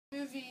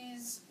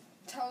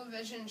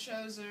television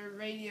shows or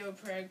radio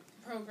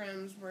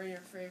programs were your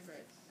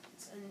favorites?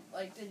 And,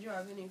 like, did you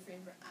have any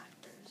favorite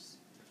actors?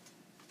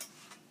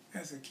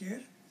 As a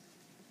kid?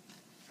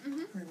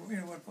 Mm-hmm. I mean, you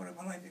know, what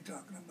am I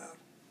talking about?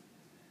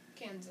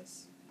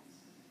 Kansas.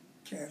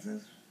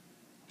 Kansas?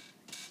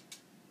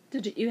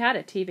 You had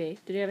a TV.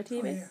 Did you have a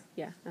TV? Oh, yeah.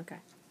 Yeah, okay.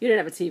 You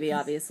didn't have a TV,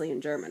 obviously,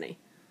 in Germany.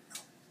 No.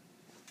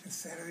 And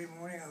Saturday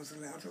morning, I was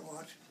allowed to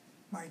watch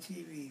my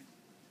TV.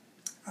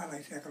 I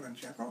liked Heckle and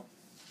Jekyll.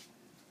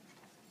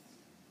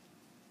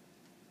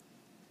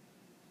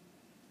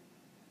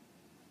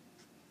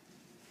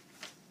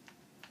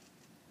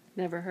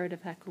 Never heard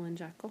of Heckle and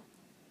Jekyll.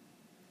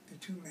 The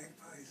Two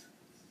Magpies.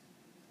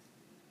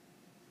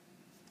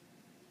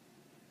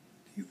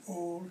 The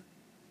old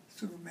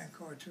Superman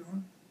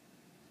cartoon.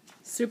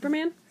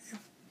 Superman?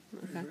 Yep.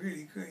 It was Okay.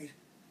 really great.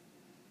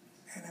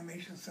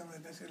 Animation, some of the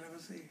best you'll ever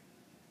see.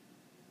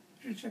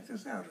 You should check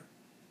this out.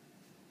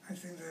 I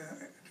think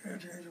the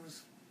director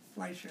was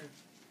Fleischer,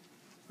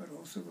 but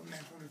old Superman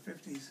from the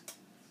 50s.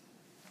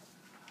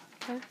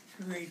 Okay.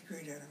 Great,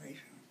 great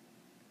animation.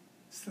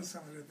 Still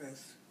some of the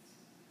best.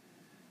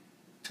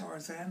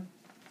 Tarzan,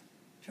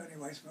 Johnny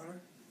Weissmuller.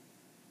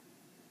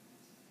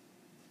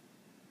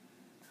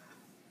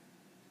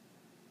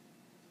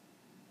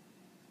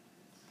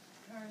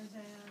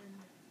 Tarzan.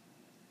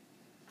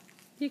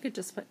 You could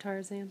just put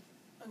Tarzan.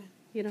 Okay.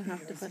 You don't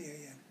have to put...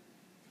 T-A-R-Z-A-N.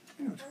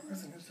 You know what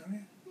Tarzan is, don't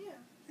you? Yeah.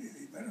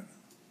 You better know.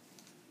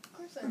 Of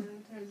course I know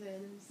who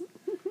Tarzan is.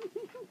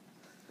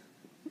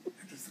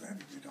 I'm just glad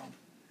if you don't.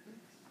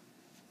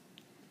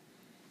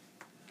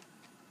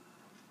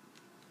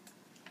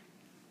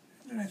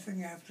 And then I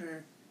think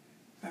after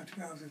about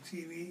 2 hours of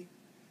TV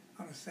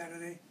on a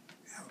Saturday,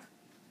 out.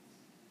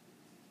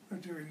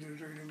 But during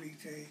the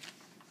weekday,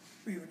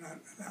 we were not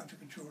allowed to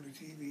control the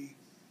TV. It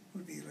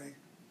would be like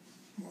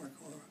Mark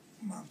or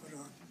Mom put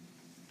on.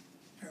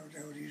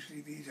 That would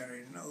usually be that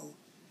I know.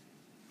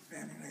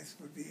 Family nights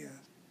would be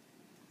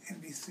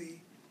NBC,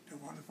 The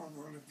Wonderful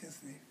World of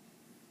Disney.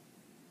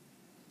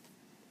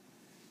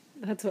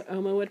 That's what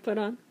Oma would put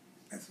on?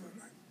 That's what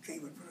Kay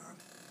would put on.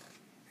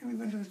 And we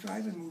went to the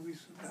drive-in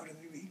movies about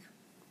every week.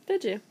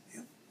 Did you?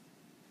 Yep.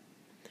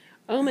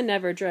 Oma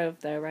never drove,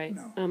 though, right?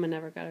 No. Oma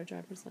never got her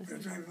driver's The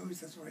license. drive-in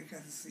movies, that's where I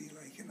got to see,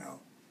 like, you know,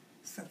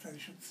 stuff that I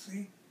shouldn't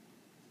see.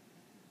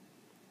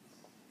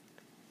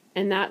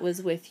 And that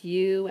was with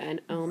you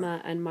and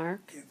Oma and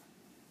Mark? Yep.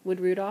 Would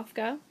Rudolph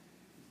go?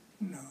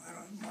 No, I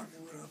don't. Mark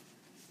and Rudolph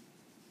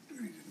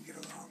really didn't get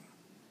along.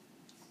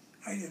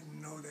 I didn't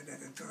know that at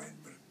the time,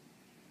 but,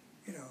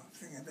 you know,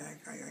 thinking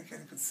back, I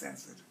kind of could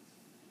sense it.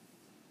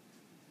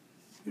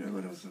 You know,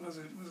 but it was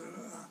a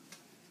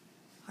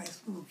high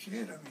school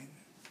kid, I mean,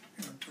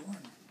 you know, torn.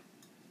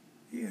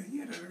 He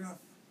had it rough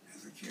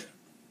as a kid.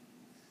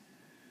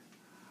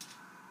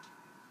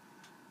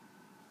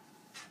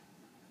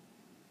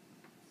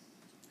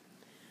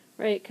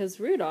 Right, because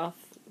Rudolph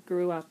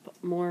grew up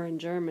more in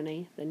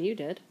Germany than you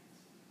did.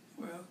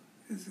 Well,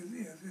 his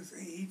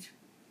age,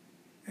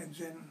 and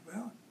then,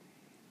 well,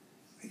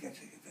 I got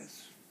to get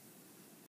this.